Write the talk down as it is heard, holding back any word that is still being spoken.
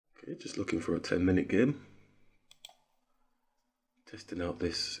Okay, just looking for a 10-minute game. Testing out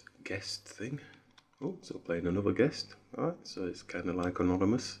this guest thing. Oh, so playing another guest. Alright, so it's kind of like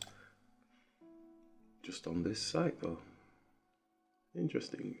anonymous. Just on this site though.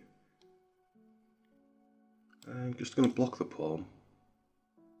 Interesting. I'm just going to block the pawn.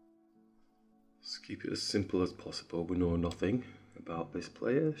 Let's keep it as simple as possible. We know nothing about this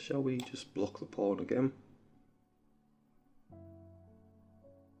player. Shall we just block the pawn again?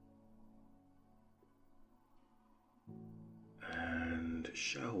 And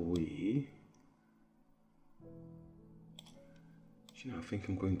shall we... You know, I think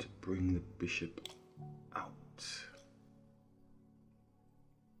I'm going to bring the bishop out.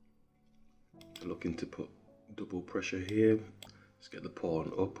 Looking to put double pressure here. Let's get the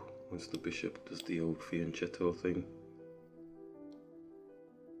pawn up once the bishop does the old fianchetto thing.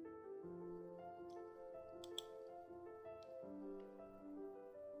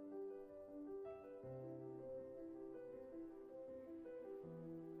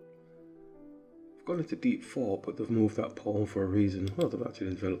 I've gone into d4, but they've moved that pawn for a reason. Well, they've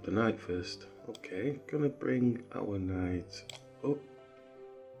actually developed the knight first. Okay, gonna bring our knight up.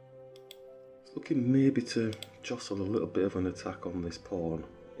 It's looking maybe to jostle a little bit of an attack on this pawn,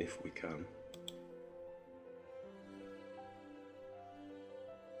 if we can.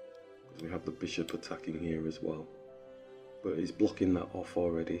 Because we have the bishop attacking here as well. But he's blocking that off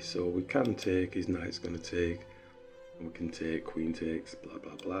already, so we can take, his knight's gonna take. We can take, queen takes, blah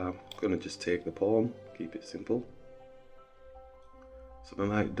blah blah. I'm gonna just take the pawn, keep it simple. So the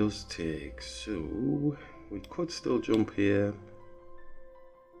knight does take, so we could still jump here.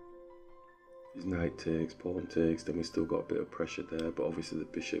 His knight takes, pawn takes, then we still got a bit of pressure there, but obviously the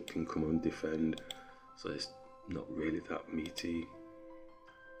bishop can come and defend, so it's not really that meaty.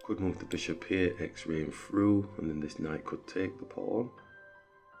 Could move the bishop here, x-raying through, and then this knight could take the pawn,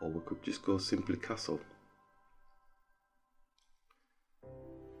 or we could just go simply castle.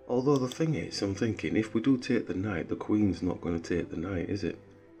 Although the thing is, I'm thinking, if we do take the knight, the queen's not going to take the knight, is it?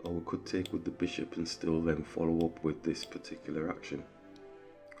 Or we could take with the bishop and still then follow up with this particular action.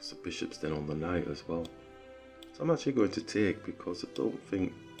 Because the bishop's then on the knight as well. So I'm actually going to take, because I don't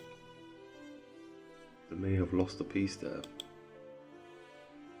think they may have lost a piece there.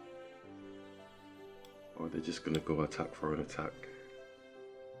 Or they're just going to go attack for an attack.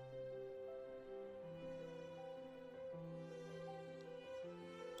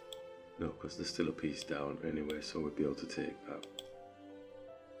 No, because there's still a piece down anyway, so we'll be able to take that.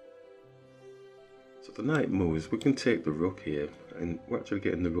 So the knight moves, we can take the rook here, and we're actually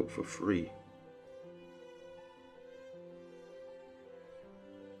getting the rook for free.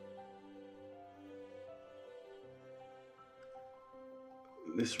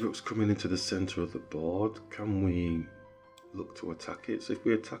 This rook's coming into the centre of the board. Can we look to attack it? So if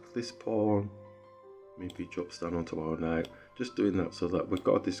we attack this pawn, maybe he drops down onto our knight. Just doing that so that we've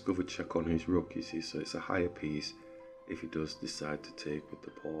got a discover check on his rook, you see, so it's a higher piece. If he does decide to take with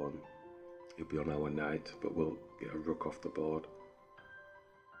the pawn, he'll be on our knight, but we'll get a rook off the board.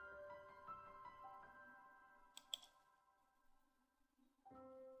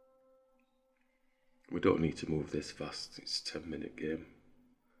 We don't need to move this fast, it's a 10-minute game.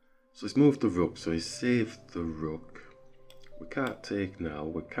 So he's moved the rook, so he's saved the rook. We can't take now,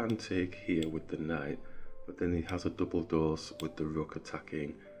 we can take here with the knight, but then he has a double dose with the rook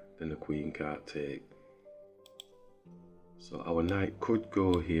attacking, then the queen can't take. So our knight could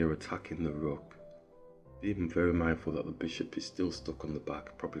go here attacking the rook. Being very mindful that the bishop is still stuck on the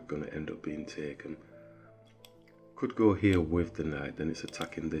back, probably going to end up being taken. Could go here with the knight, then it's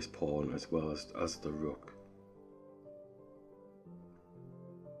attacking this pawn as well as the rook.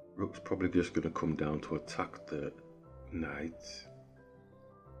 Rook's probably just going to come down to attack the knight.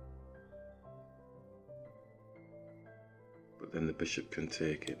 But then the bishop can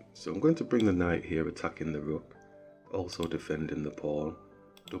take it. So I'm going to bring the knight here, attacking the rook, also defending the pawn,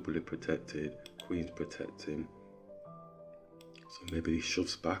 doubly protected, queen's protecting. So maybe he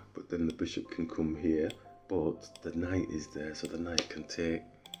shoves back, but then the bishop can come here, but the knight is there, so the knight can take.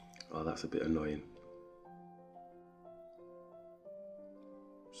 Oh, that's a bit annoying.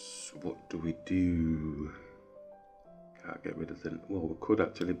 So what do we do? Can't get rid of the... Well, we could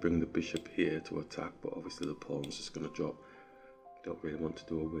actually bring the bishop here to attack, but obviously the pawn's just going to drop. Don't really want to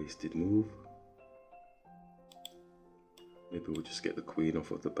do a wasted move. Maybe we'll just get the queen off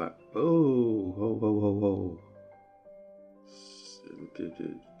of the back. Oh, whoa, whoa, whoa, whoa.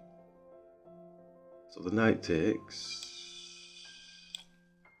 So the knight takes.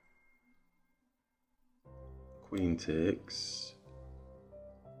 Queen takes.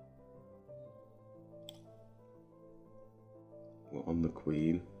 We're on the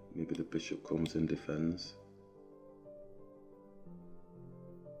queen. Maybe the bishop comes and defends.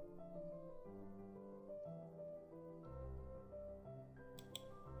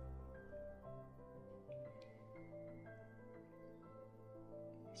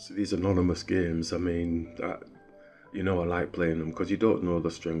 So these anonymous games, I mean, you know, I like playing them because you don't know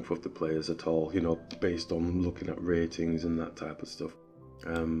the strength of the players at all, you know, based on looking at ratings and that type of stuff.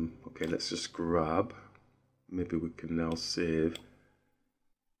 Okay, let's just grab. Maybe we can now save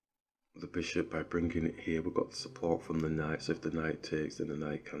the bishop by bringing it here. We've got support from the knight, so if the knight takes, then the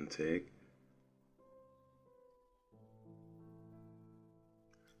knight can take.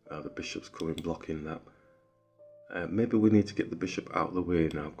 The bishop's coming, blocking that. Maybe we need to get the bishop out of the way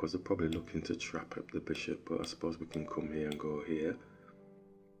now because they're probably looking to trap up the bishop, but I suppose we can come here and go here.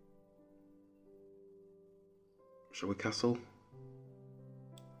 Shall we castle?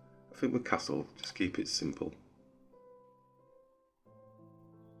 I think we castle, just keep it simple.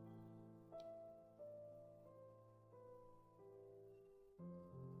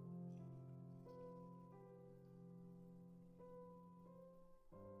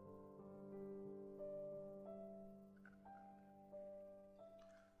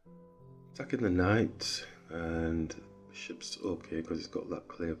 Attacking the knight, and bishop's okay because it's got that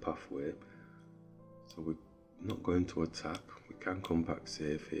clear pathway. So we're not going to attack. We can come back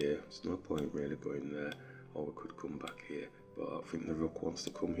safe here. There's no point really going there, or we could come back here. But I think the rook wants to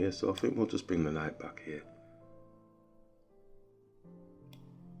come here, so I think we'll just bring the knight back here.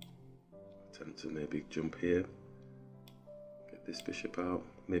 Attempt to maybe jump here. Get this bishop out.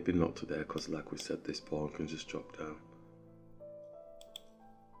 Maybe not to there because like we said, this pawn can just drop down.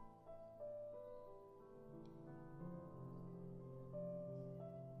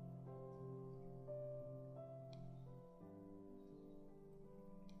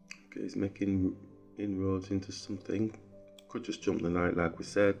 Okay, he's making inroads into something. Could just jump the knight like we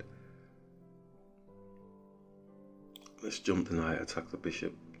said. Let's jump the knight, attack the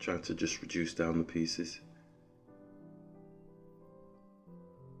bishop, trying to just reduce down the pieces.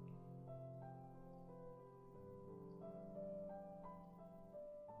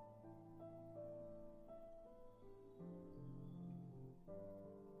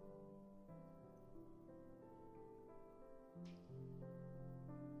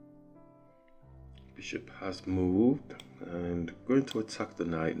 Bishop has moved and going to attack the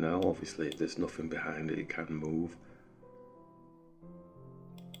knight now. Obviously there's nothing behind it, it can move.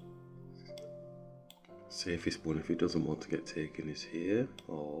 Safest one if he doesn't want to get taken is here,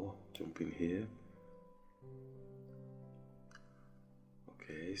 or jumping here.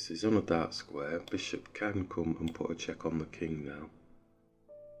 Okay, so he's on a dark square. Bishop can come and put a check on the king now.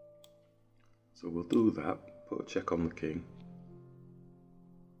 So we'll do that, put a check on the king.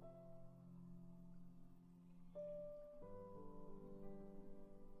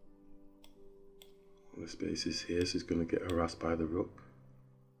 The space is here, so he's going to get harassed by the rook.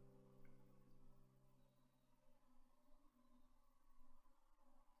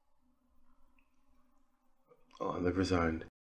 Oh, and they've resigned.